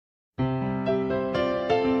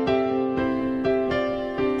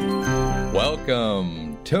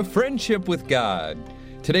Welcome to Friendship with God.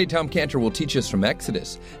 Today, Tom Cantor will teach us from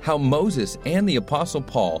Exodus how Moses and the Apostle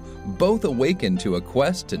Paul both awakened to a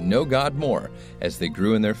quest to know God more as they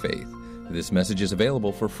grew in their faith. This message is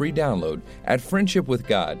available for free download at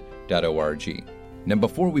friendshipwithgod.org. Now,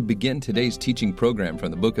 before we begin today's teaching program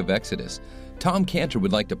from the book of Exodus, Tom Cantor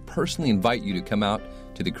would like to personally invite you to come out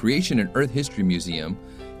to the Creation and Earth History Museum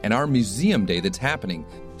and our Museum Day that's happening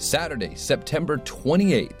Saturday, September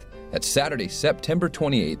 28th. That's Saturday, September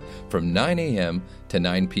 28th from 9 a.m. to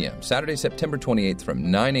 9 p.m. Saturday, September 28th from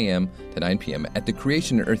 9 a.m. to 9 p.m. at the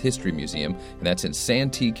Creation and Earth History Museum, and that's in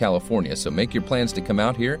Santee, California. So make your plans to come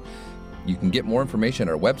out here. You can get more information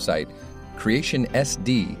on our website,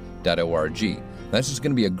 creationsd.org. This is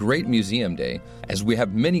going to be a great museum day, as we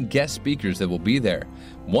have many guest speakers that will be there.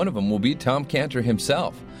 One of them will be Tom Cantor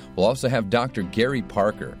himself. We'll also have Dr. Gary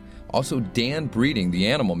Parker, also Dan Breeding, the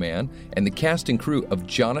Animal Man, and the cast and crew of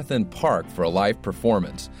Jonathan Park for a live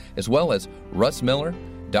performance, as well as Russ Miller,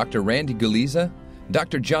 Dr. Randy Galiza,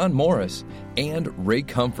 Dr. John Morris, and Ray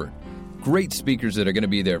Comfort. Great speakers that are going to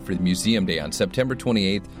be there for the Museum Day on September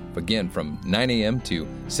 28th, again from 9 a.m. to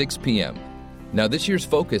 6 p.m. Now, this year's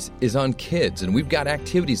focus is on kids, and we've got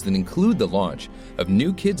activities that include the launch of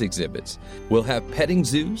new kids exhibits. We'll have petting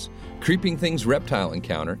zoos, creeping things reptile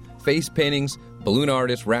encounter, face paintings, balloon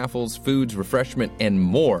artists, raffles, foods, refreshment, and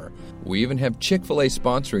more. We even have Chick-fil-A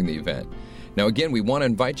sponsoring the event. Now, again, we want to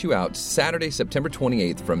invite you out Saturday, September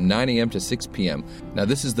 28th from 9 a.m. to 6 p.m. Now,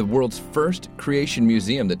 this is the world's first creation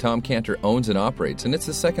museum that Tom Cantor owns and operates, and it's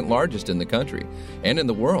the second largest in the country and in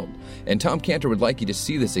the world. And Tom Cantor would like you to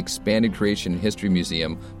see this expanded creation and history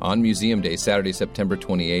museum on Museum Day, Saturday, September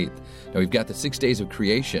 28th. Now, we've got the 6 days of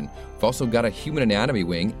creation. We've also got a human anatomy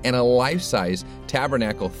wing and a life-size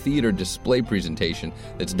tabernacle theater display presentation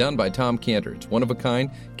that's done by Tom Cantor. It's one of a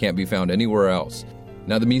kind, can't be found anywhere else.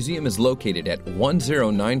 Now, the museum is located at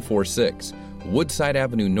 10946 Woodside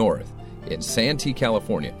Avenue North in Santee,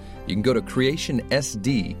 California. You can go to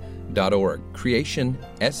creationsd.org,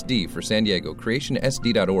 CreationSD for San Diego,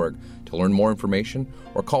 creationsd.org to learn more information,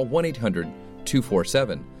 or call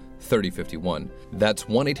 1-800-247-3051. That's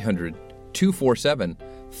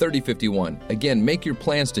 1-800-247-3051. Again, make your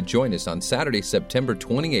plans to join us on Saturday, September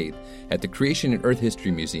 28th at the Creation and Earth History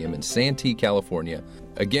Museum in Santee, California.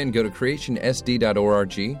 Again, go to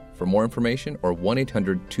creationsd.org for more information, or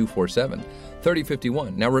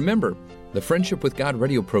 1-800-247-3051. Now remember, the Friendship with God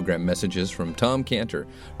radio program messages from Tom Cantor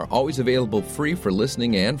are always available free for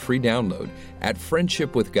listening and free download at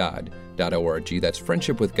friendshipwithgod.org. That's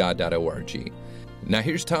friendshipwithgod.org. Now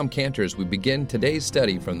here's Tom Cantor as we begin today's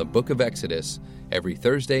study from the book of Exodus every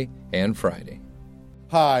Thursday and Friday.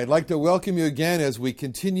 Hi, I'd like to welcome you again as we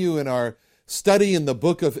continue in our study in the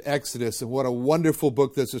book of Exodus, and what a wonderful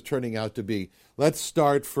book this is turning out to be. Let's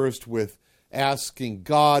start first with asking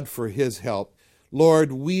God for His help.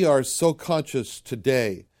 Lord, we are so conscious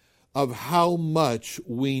today of how much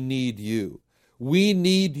we need you. We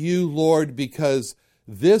need you, Lord, because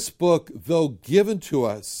this book, though given to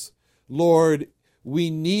us, Lord, we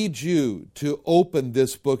need you to open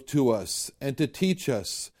this book to us and to teach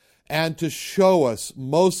us and to show us,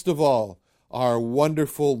 most of all, our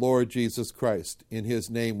wonderful Lord Jesus Christ. In His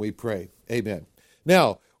name we pray. Amen.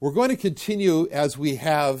 Now, we're going to continue as we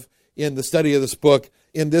have in the study of this book.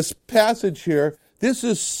 In this passage here, this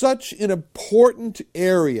is such an important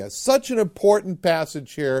area, such an important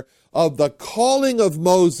passage here of the calling of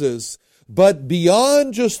Moses. But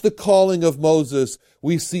beyond just the calling of Moses,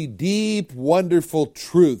 we see deep, wonderful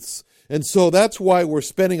truths. And so that's why we're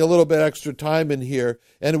spending a little bit extra time in here.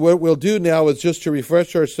 And what we'll do now is just to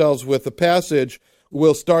refresh ourselves with the passage.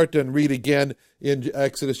 We'll start and read again in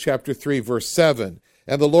Exodus chapter 3, verse 7.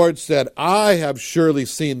 And the Lord said, I have surely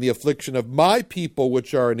seen the affliction of my people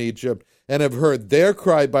which are in Egypt, and have heard their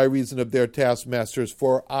cry by reason of their taskmasters,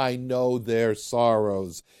 for I know their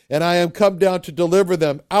sorrows. And I am come down to deliver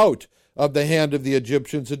them out of the hand of the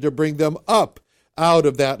Egyptians, and to bring them up out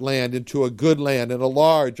of that land into a good land, and a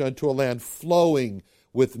large, unto a land flowing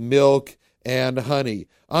with milk and honey,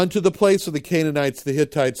 unto the place of the Canaanites, the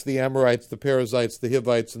Hittites, the Amorites, the Perizzites, the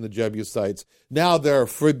Hivites, and the Jebusites. Now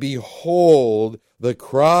therefore, behold, the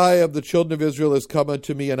cry of the children of Israel is come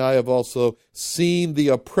unto me, and I have also seen the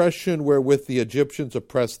oppression wherewith the Egyptians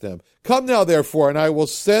oppress them. Come now therefore, and I will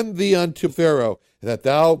send thee unto Pharaoh, that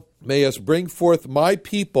thou mayest bring forth my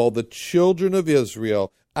people, the children of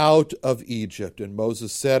Israel, out of Egypt. And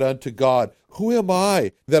Moses said unto God, Who am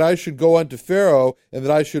I, that I should go unto Pharaoh, and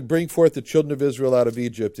that I should bring forth the children of Israel out of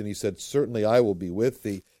Egypt? And he said, Certainly I will be with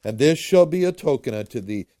thee, and this shall be a token unto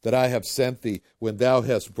thee, that I have sent thee. When thou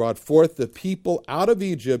hast brought forth the people out of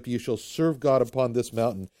Egypt, ye shall serve God upon this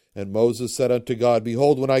mountain. And Moses said unto God,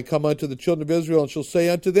 Behold, when I come unto the children of Israel, and shall say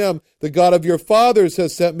unto them, The God of your fathers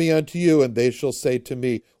has sent me unto you, and they shall say to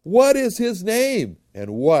me, What is his name?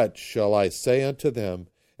 And what shall I say unto them?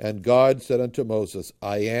 And God said unto Moses,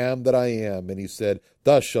 I am that I am. And he said,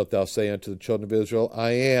 Thus shalt thou say unto the children of Israel,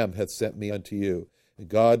 I am hath sent me unto you. And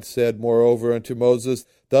God said moreover unto Moses,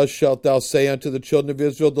 Thus shalt thou say unto the children of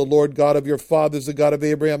Israel, The Lord God of your fathers, the God of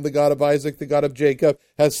Abraham, the God of Isaac, the God of Jacob,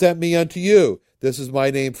 hath sent me unto you. This is my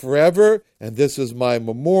name forever, and this is my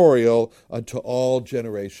memorial unto all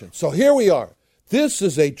generations. So here we are. This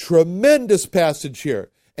is a tremendous passage here,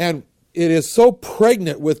 and it is so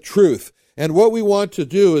pregnant with truth. And what we want to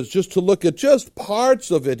do is just to look at just parts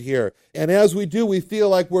of it here. And as we do, we feel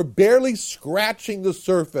like we're barely scratching the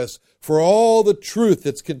surface for all the truth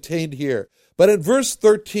that's contained here. But in verse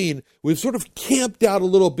 13, we've sort of camped out a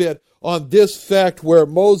little bit on this fact where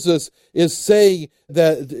Moses is saying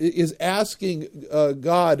that, is asking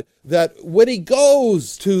God that when he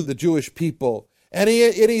goes to the Jewish people, and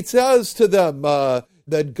he says to them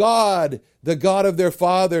that God, the God of their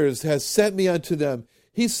fathers, has sent me unto them,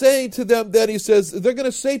 he's saying to them that he says, they're going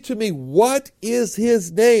to say to me, what is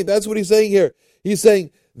his name? That's what he's saying here. He's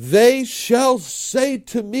saying, they shall say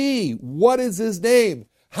to me, what is his name?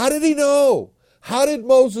 How did he know? How did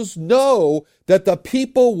Moses know that the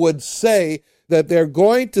people would say that they're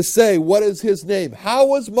going to say, what is his name? How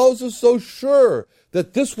was Moses so sure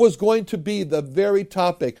that this was going to be the very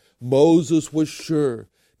topic? Moses was sure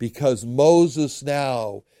because Moses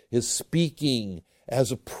now is speaking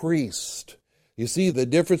as a priest. You see, the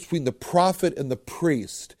difference between the prophet and the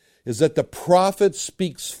priest is that the prophet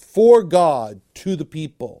speaks for God to the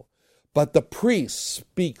people, but the priest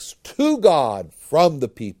speaks to God from the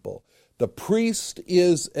people. The priest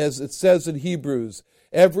is, as it says in Hebrews,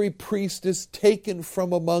 every priest is taken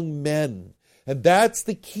from among men. And that's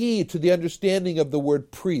the key to the understanding of the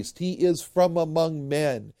word priest. He is from among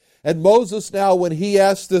men. And Moses now, when he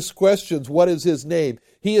asks this question, what is his name?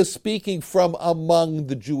 He is speaking from among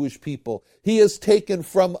the Jewish people. He is taken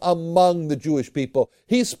from among the Jewish people.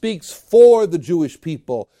 He speaks for the Jewish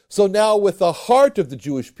people. So now with the heart of the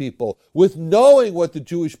Jewish people, with knowing what the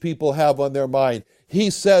Jewish people have on their mind,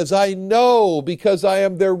 he says, I know because I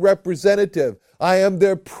am their representative. I am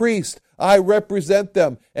their priest. I represent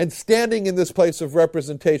them. And standing in this place of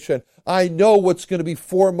representation, I know what's going to be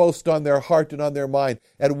foremost on their heart and on their mind.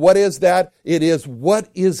 And what is that? It is, what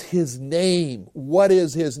is his name? What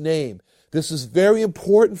is his name? This is very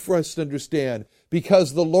important for us to understand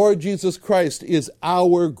because the Lord Jesus Christ is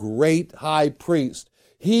our great high priest.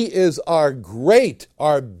 He is our great,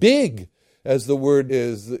 our big, as the word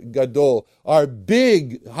is, gadol, our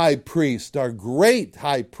big high priest, our great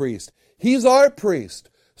high priest. He's our priest.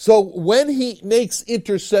 So when he makes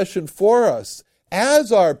intercession for us,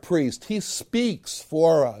 as our priest, he speaks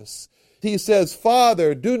for us. He says,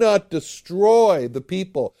 Father, do not destroy the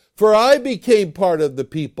people, for I became part of the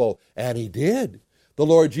people. And he did. The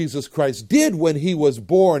Lord Jesus Christ did when he was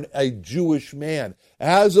born a Jewish man,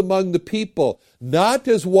 as among the people, not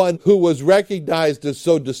as one who was recognized as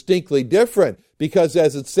so distinctly different, because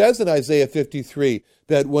as it says in Isaiah 53,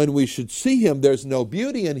 that when we should see him, there's no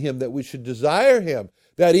beauty in him, that we should desire him.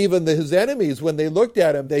 That even his enemies, when they looked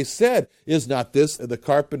at him, they said, is not this the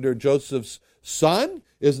carpenter Joseph's son?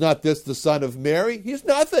 Is not this the son of Mary? He's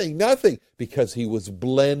nothing, because he was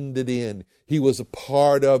blended in. He was a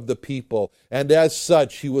part of the people. And as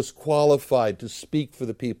such, he was qualified to speak for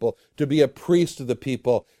the people, to be a priest of the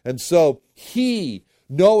people. And so he,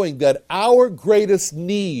 knowing that our greatest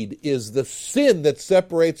need is the sin that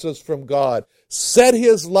separates us from God, set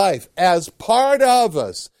his life as part of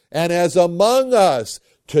us and as among us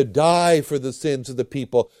to die for the sins of the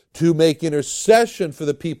people, to make intercession for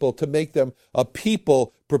the people, to make them a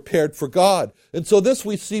people prepared for God. And so this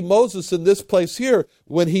we see Moses in this place here,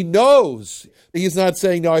 when he knows, he's not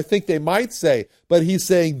saying, no, I think they might say, but he's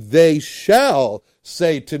saying, they shall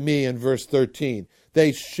say to me in verse 13.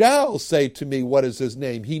 They shall say to me, what is his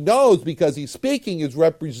name? He knows because he's speaking, he's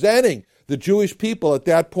representing the Jewish people at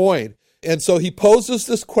that point. And so he poses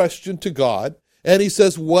this question to God, and he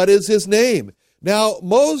says, what is his name? Now,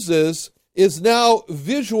 Moses is now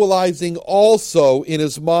visualizing also in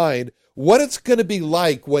his mind what it's going to be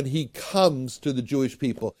like when he comes to the Jewish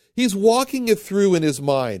people. He's walking it through in his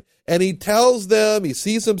mind, and he tells them, he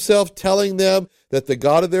sees himself telling them that the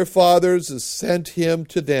God of their fathers has sent him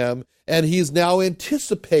to them, and he's now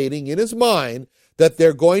anticipating in his mind that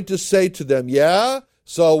they're going to say to them, yeah,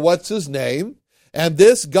 so what's his name? And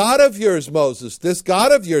this God of yours, Moses, this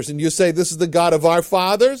God of yours, and you say, this is the God of our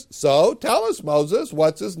fathers? So tell us, Moses,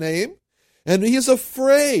 what's his name? And he's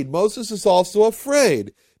afraid. Moses is also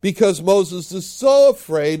afraid because Moses is so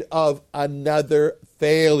afraid of another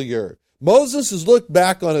failure. Moses has looked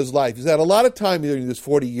back on his life. He's had a lot of time during this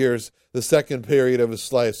 40 years, the second period of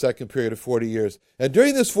his life, second period of 40 years. And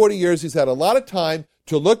during this 40 years, he's had a lot of time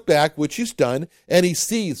to look back, which he's done, and he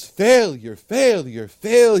sees failure, failure,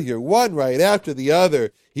 failure, one right after the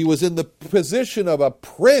other. He was in the position of a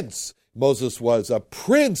prince. Moses was a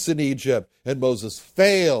prince in Egypt, and Moses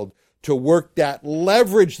failed to work that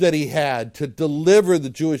leverage that he had to deliver the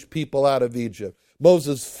Jewish people out of Egypt.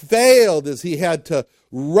 Moses failed as he had to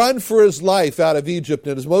run for his life out of Egypt.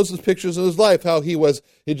 And as Moses pictures in his life, how he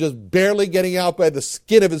just barely getting out by the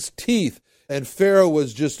skin of his teeth. And Pharaoh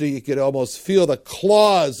was you could almost feel the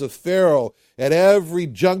claws of Pharaoh at every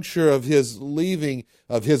juncture of his leaving,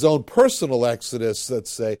 of his own personal exodus,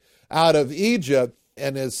 let's say, out of Egypt.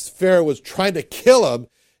 And as Pharaoh was trying to kill him,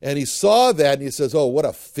 and he saw that, and he says, oh, what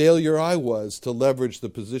a failure I was to leverage the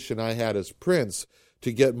position I had as prince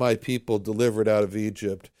to get my people delivered out of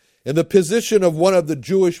Egypt. In the position of one of the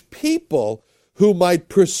Jewish people who might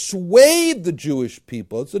persuade the Jewish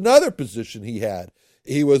people, it's another position he had.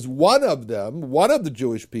 He was one of them, one of the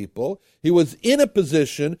Jewish people. He was in a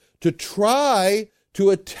position to try to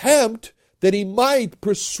attempt that he might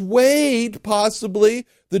persuade possibly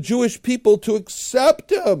the Jewish people to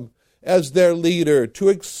accept him as their leader, to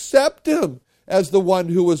accept him as the one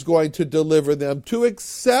who was going to deliver them, to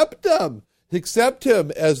accept him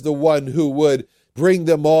as the one who would bring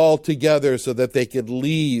them all together so that they could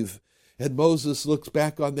leave. And Moses looks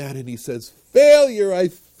back on that and he says, failure, I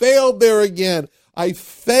failed there again. I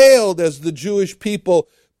failed as the Jewish people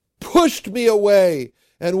pushed me away.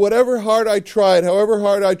 And however hard I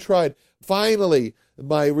tried, finally,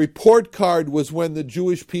 my report card was when the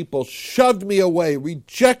Jewish people shoved me away,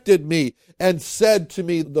 rejected me, and said to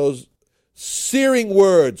me those searing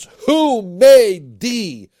words, who made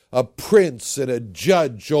thee a prince and a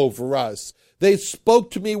judge over us? They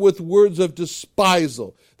spoke to me with words of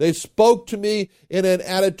despisal. They spoke to me in an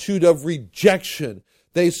attitude of rejection.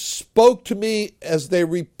 They spoke to me as they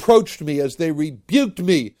reproached me, as they rebuked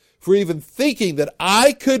me for even thinking that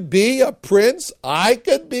I could be a prince, I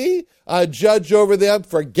could be a judge over them.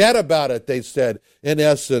 Forget about it, they said, in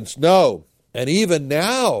essence. No. And even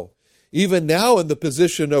now in the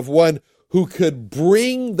position of one who could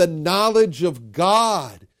bring the knowledge of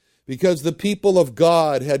God, because the people of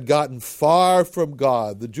God had gotten far from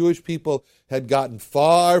God. The Jewish people had gotten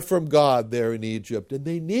far from God there in Egypt, and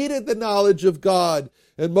they needed the knowledge of God.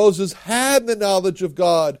 And Moses had the knowledge of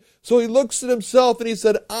God. So he looks at himself and he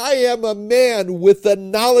said, I am a man with the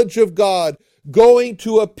knowledge of God, going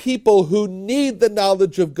to a people who need the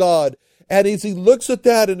knowledge of God. And as he looks at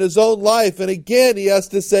that in his own life, and again he has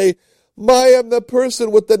to say, I am the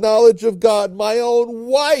person with the knowledge of God, my own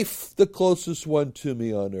wife, the closest one to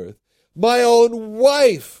me on earth. My own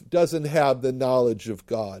wife doesn't have the knowledge of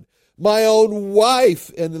God. My own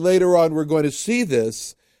wife, and later on we're going to see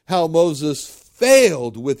this, how Moses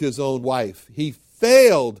failed with his own wife. He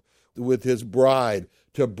failed with his bride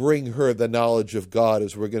to bring her the knowledge of God,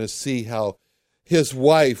 as we're going to see how his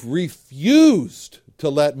wife refused to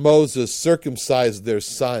let Moses circumcise their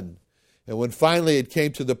son. And when finally it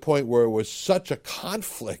came to the point where it was such a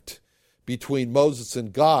conflict between Moses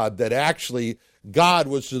and God that actually God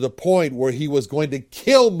was to the point where he was going to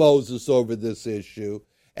kill Moses over this issue.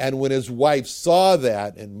 And when his wife saw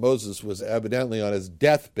that, and Moses was evidently on his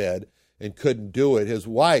deathbed and couldn't do it, his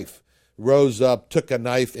wife rose up, took a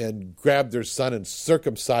knife, and grabbed her son and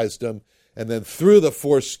circumcised him, and then threw the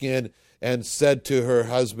foreskin and said to her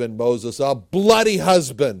husband Moses, a bloody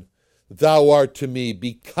husband thou art to me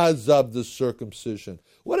because of the circumcision.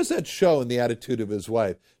 What does that show in the attitude of his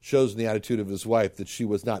wife? It shows in the attitude of his wife that she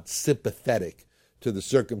was not sympathetic to the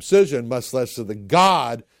circumcision, much less to the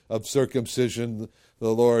God of circumcision,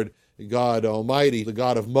 the Lord God Almighty, the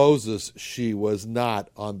God of Moses. She was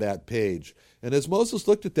not on that page. And as Moses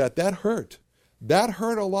looked at that, that hurt. That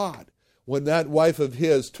hurt a lot when that wife of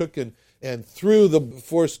his took and threw the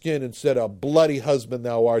foreskin and said, a bloody husband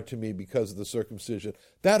thou art to me because of the circumcision.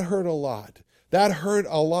 That hurt a lot. That hurt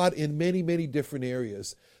a lot in many, many different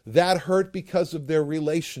areas. That hurt because of their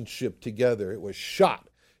relationship together. It was shot.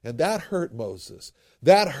 And that hurt Moses.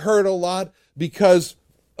 That hurt a lot because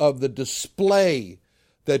of the display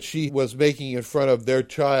that she was making in front of their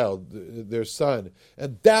child, their son.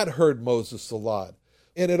 And that hurt Moses a lot.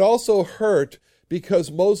 And it also hurt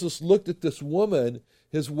because Moses looked at this woman,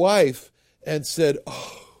 his wife, and said,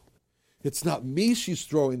 oh, it's not me she's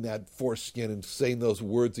throwing that foreskin and saying those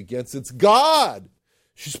words against. It's God.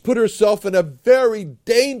 She's put herself in a very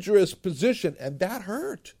dangerous position. And that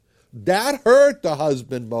hurt. That hurt the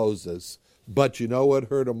husband Moses. But you know what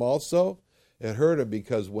hurt him also? It hurt him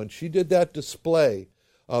because when she did that display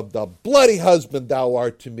of the bloody husband thou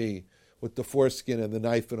art to me, with the foreskin and the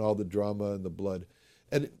knife and all the drama and the blood,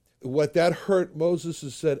 and what that hurt Moses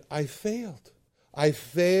has said, I failed. I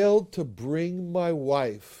failed to bring my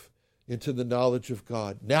wife into the knowledge of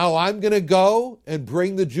God. Now I'm going to go and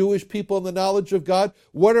bring the Jewish people in the knowledge of God.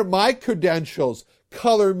 What are my credentials?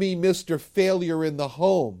 Color me Mr. Failure in the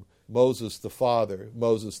home. Moses the father,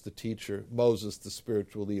 Moses the teacher, Moses the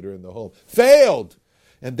spiritual leader in the home. Failed!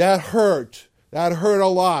 And that hurt. That hurt a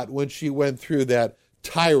lot when she went through that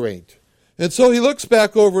tirade. And so he looks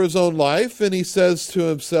back over his own life and he says to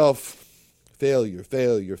himself, failure,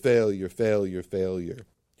 failure, failure, failure, failure.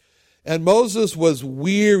 And Moses was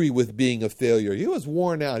weary with being a failure. He was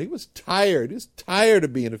worn out. He was tired. He was tired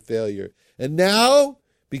of being a failure. And now,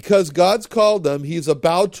 because God's called him, he's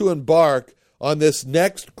about to embark on this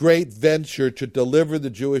next great venture to deliver the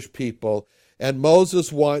Jewish people. And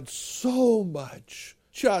Moses wants so much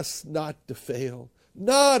just not to fail.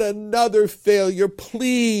 Not another failure,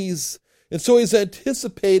 please. And so he's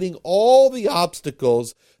anticipating all the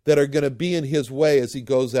obstacles that are going to be in his way as he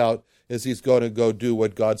goes out, as he's going to go do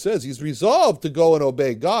what God says. He's resolved to go and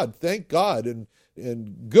obey God. Thank God.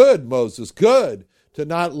 And good, Moses, good, to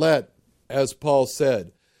not let, as Paul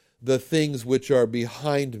said, the things which are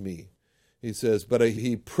behind me. He says, but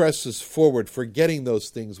he presses forward, forgetting those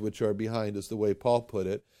things which are behind, is the way Paul put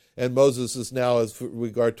it. And Moses is now, as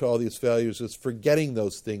regard to all these failures, is forgetting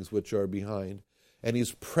those things which are behind. And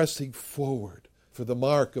he's pressing forward for the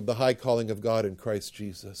mark of the high calling of God in Christ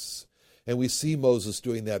Jesus. And we see Moses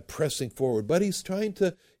doing that, pressing forward. But he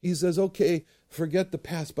says, okay, forget the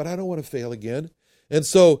past, but I don't want to fail again. And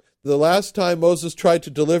so the last time Moses tried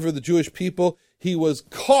to deliver the Jewish people, he was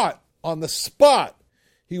caught on the spot.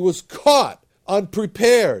 He was caught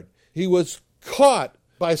unprepared. He was caught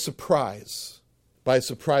by surprise. By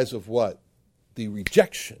surprise of what? The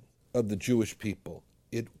rejection of the Jewish people.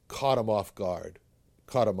 It caught him off guard,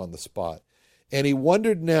 caught him on the spot. And he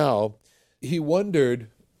wondered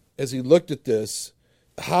as he looked at this,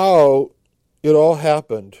 how it all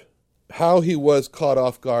happened, how he was caught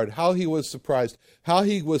off guard, how he was surprised, how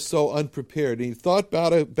he was so unprepared. And he thought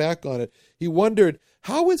back on it. He wondered,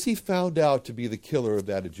 how was he found out to be the killer of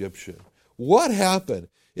that Egyptian? What happened?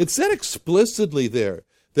 It said explicitly there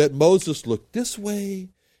that Moses looked this way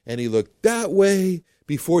and he looked that way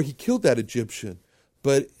before he killed that Egyptian.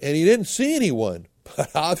 And he didn't see anyone.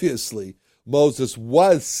 But obviously, Moses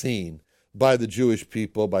was seen by the Jewish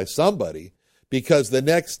people, by somebody, because the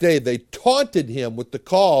next day they taunted him with the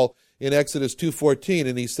call in Exodus 2:14,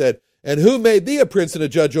 and he said, and who made thee a prince and a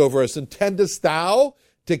judge over us? Intendest thou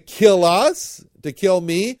to kill us, to kill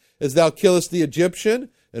me, as thou killest the Egyptian?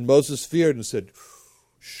 And Moses feared and said,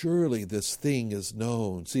 surely this thing is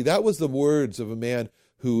known. See, that was the words of a man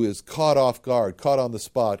who is caught off guard, caught on the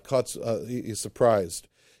spot, he's surprised.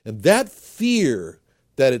 And that fear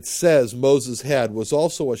that it says Moses had was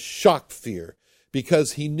also a shock fear,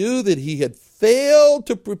 because he knew that he had failed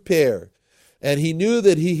to prepare, and he knew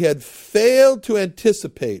that he had failed to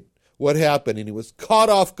anticipate what happened, and he was caught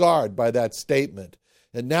off guard by that statement.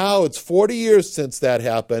 And now it's 40 years since that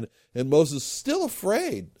happened, and Moses is still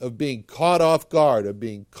afraid of being caught off guard, of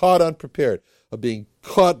being caught unprepared, of being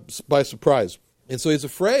caught by surprise. And so he's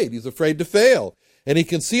afraid. He's afraid to fail. And he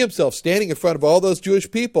can see himself standing in front of all those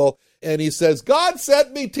Jewish people, and he says, God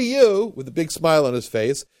sent me to you, with a big smile on his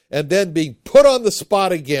face, and then being put on the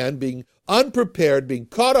spot again, being unprepared, being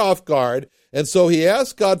caught off guard. And so he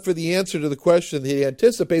asks God for the answer to the question that he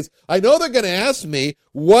anticipates. I know they're going to ask me,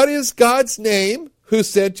 what is God's name who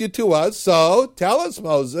sent you to us? So tell us,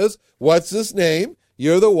 Moses, what's his name?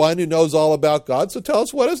 You're the one who knows all about God, so tell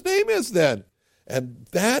us what his name is then. And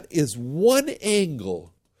that is one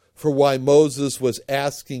angle for why Moses was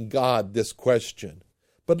asking God this question.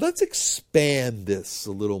 But let's expand this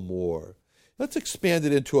a little more. Let's expand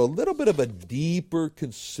it into a little bit of a deeper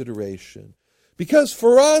consideration. Because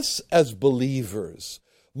for us as believers,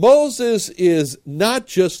 Moses is not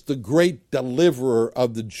just the great deliverer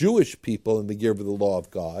of the Jewish people in the year of the law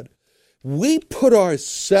of God. We put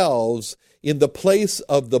ourselves in the place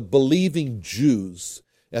of the believing Jews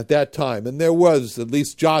at that time. And there was at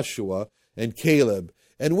least Joshua and Caleb.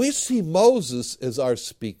 And we see Moses as our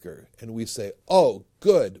speaker. And we say, oh,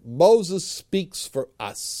 good, Moses speaks for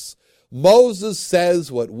us. Moses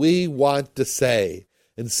says what we want to say.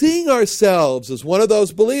 And seeing ourselves as one of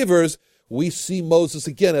those believers, we see Moses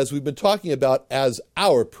again, as we've been talking about, as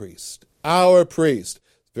our priest. Our priest.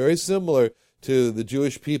 Very similar to the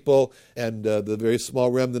Jewish people and the very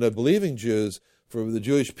small remnant of believing Jews. For the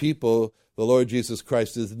Jewish people, the Lord Jesus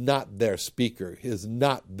Christ is not their speaker, is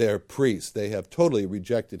not their priest. They have totally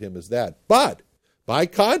rejected him as that. But by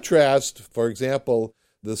contrast, for example,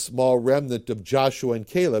 the small remnant of Joshua and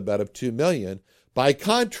Caleb out of 2 million, by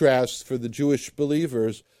contrast, for the Jewish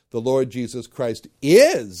believers, the Lord Jesus Christ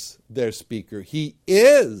is their speaker. He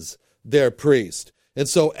is their priest. And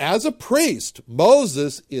so as a priest,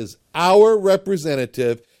 Moses is our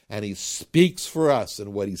representative, and he speaks for us.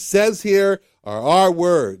 And what he says here are our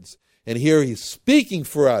words. And here he's speaking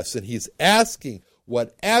for us, and he's asking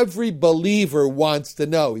what every believer wants to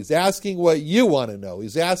know. He's asking what you want to know.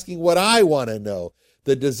 He's asking what I want to know.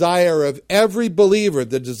 The desire of every believer,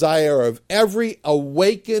 the desire of every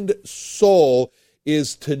awakened soul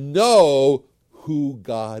is to know who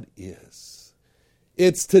God is.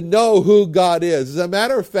 It's to know who God is. As a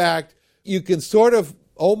matter of fact, you can sort of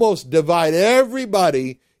almost divide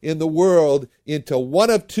everybody in the world into one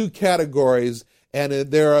of two categories, and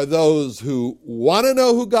there are those who want to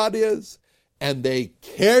know who God is, and they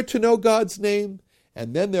care to know God's name,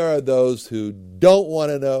 and then there are those who don't want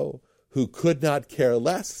to know, who could not care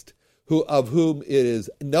less, of whom it is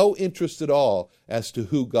no interest at all as to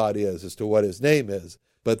who God is, as to what his name is.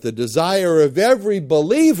 But the desire of every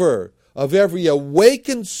believer, of every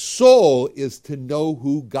awakened soul, is to know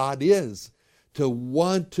who God is, to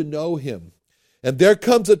want to know him. And there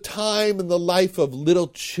comes a time in the life of little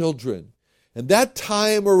children, and that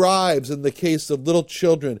time arrives in the case of little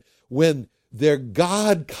children when their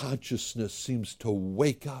God consciousness seems to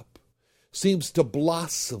wake up, seems to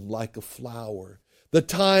blossom like a flower. The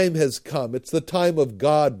time has come. It's the time of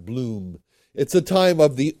God bloom. It's a time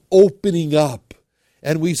of the opening up.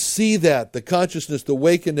 And we see that, the consciousness, the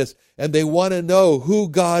awakeness, and they want to know who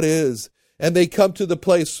God is. And they come to the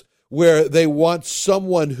place where they want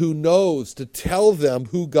someone who knows to tell them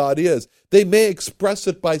who God is. They may express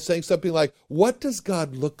it by saying something like, what does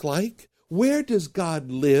God look like? Where does God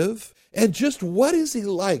live? And just what is he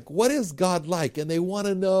like? What is God like? And they want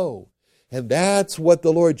to know. And that's what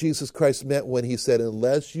the Lord Jesus Christ meant when he said,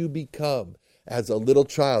 unless you become as a little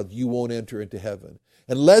child, you won't enter into heaven.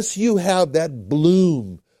 Unless you have that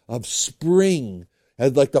bloom of spring,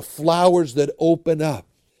 as like the flowers that open up,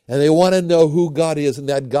 and they want to know who God is and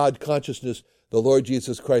that God consciousness, the Lord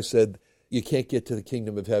Jesus Christ said, you can't get to the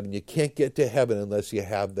kingdom of heaven. You can't get to heaven unless you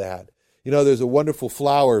have that. You know, there's a wonderful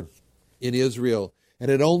flower in Israel, and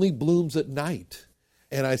it only blooms at night.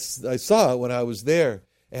 And I saw it when I was there.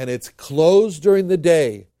 And it's closed during the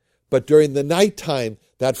day, but during the nighttime,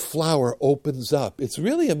 that flower opens up. It's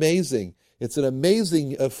really amazing. It's an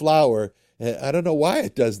amazing flower. And I don't know why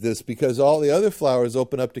it does this, because all the other flowers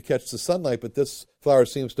open up to catch the sunlight, but this flower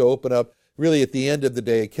seems to open up really at the end of the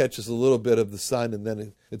day. It catches a little bit of the sun, and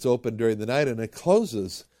then it's open during the night, and it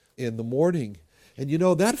closes in the morning. And you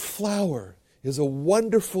know, that flower is a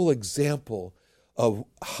wonderful example of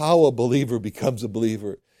how a believer becomes a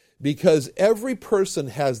believer. Because every person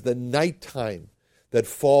has the nighttime that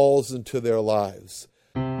falls into their lives.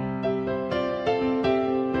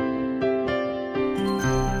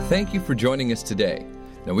 Thank you for joining us today.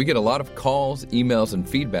 Now, we get a lot of calls, emails, and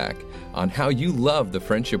feedback on how you love the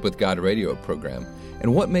Friendship with God radio program.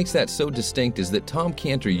 And what makes that so distinct is that Tom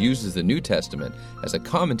Cantor uses the New Testament as a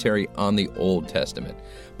commentary on the Old Testament.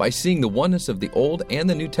 By seeing the oneness of the Old and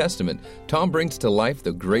the New Testament, Tom brings to life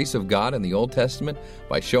the grace of God in the Old Testament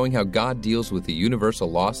by showing how God deals with the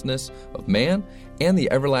universal lostness of man and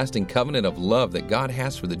the everlasting covenant of love that God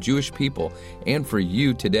has for the Jewish people and for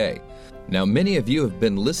you today. Now, many of you have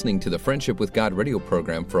been listening to the Friendship with God radio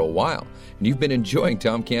program for a while, and you've been enjoying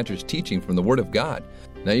Tom Cantor's teaching from the Word of God.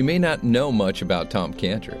 Now, you may not know much about Tom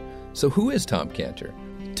Cantor. So who is Tom Cantor?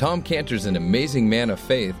 Tom Cantor is an amazing man of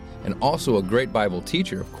faith and also a great Bible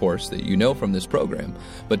teacher, of course, that you know from this program.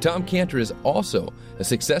 But Tom Cantor is also a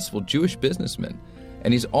successful Jewish businessman.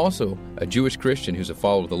 And he's also a Jewish Christian who's a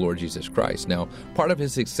follower of the Lord Jesus Christ. Now, part of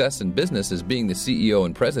his success in business is being the CEO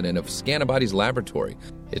and president of Scantibodies Laboratory.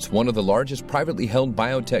 It's one of the largest privately held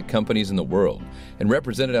biotech companies in the world and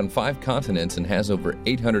represented on 5 continents and has over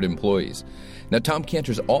 800 employees. Now, Tom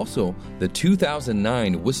Cantor is also the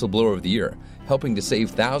 2009 Whistleblower of the Year, helping to save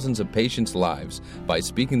thousands of patients' lives by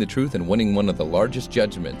speaking the truth and winning one of the largest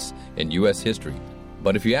judgments in U.S. history.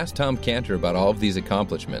 But if you ask Tom Cantor about all of these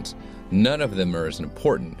accomplishments, none of them are as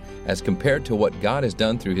important as compared to what God has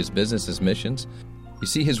done through his business's missions. You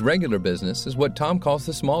see, his regular business is what Tom calls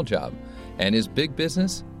the small job. And his big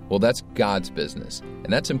business, well, that's God's business.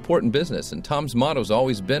 And that's important business. And Tom's motto has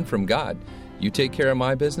always been from God, you take care of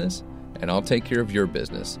my business, and I'll take care of your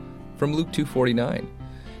business. From Luke 2:49.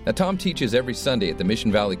 Now, Tom teaches every Sunday at the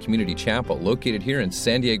Mission Valley Community Chapel, located here in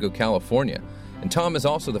San Diego, California. And Tom is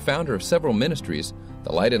also the founder of several ministries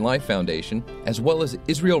the Light and Life Foundation, as well as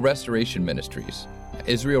Israel Restoration Ministries.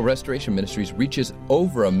 Israel Restoration Ministries reaches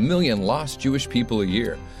over 1 million lost Jewish people a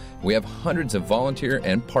year. We have hundreds of volunteer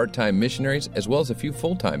and part-time missionaries, as well as a few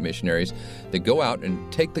full-time missionaries that go out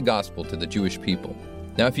and take the gospel to the Jewish people.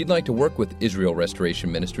 Now, if you'd like to work with Israel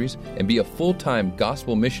Restoration Ministries and be a full-time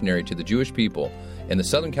gospel missionary to the Jewish people in the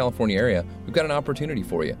Southern California area, we've got an opportunity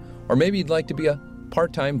for you. Or maybe you'd like to be a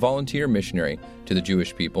part-time volunteer missionary to the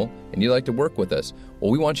Jewish people and you'd like to work with us.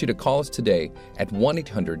 Well, we want you to call us today at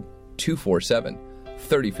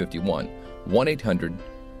 1-800-247-3051.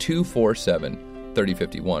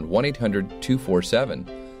 1-800-247-3051.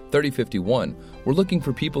 1-800-247-3051. We're looking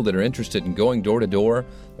for people that are interested in going door to door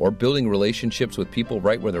or building relationships with people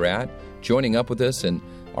right where they're at, joining up with us in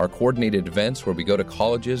our coordinated events where we go to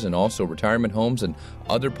colleges and also retirement homes and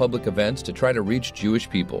other public events to try to reach Jewish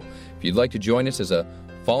people. If you'd like to join us as a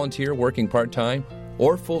volunteer working part-time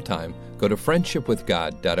or full-time, go to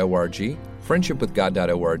friendshipwithgod.org,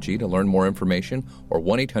 friendshipwithgod.org to learn more information, or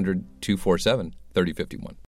 1-800-247-3051.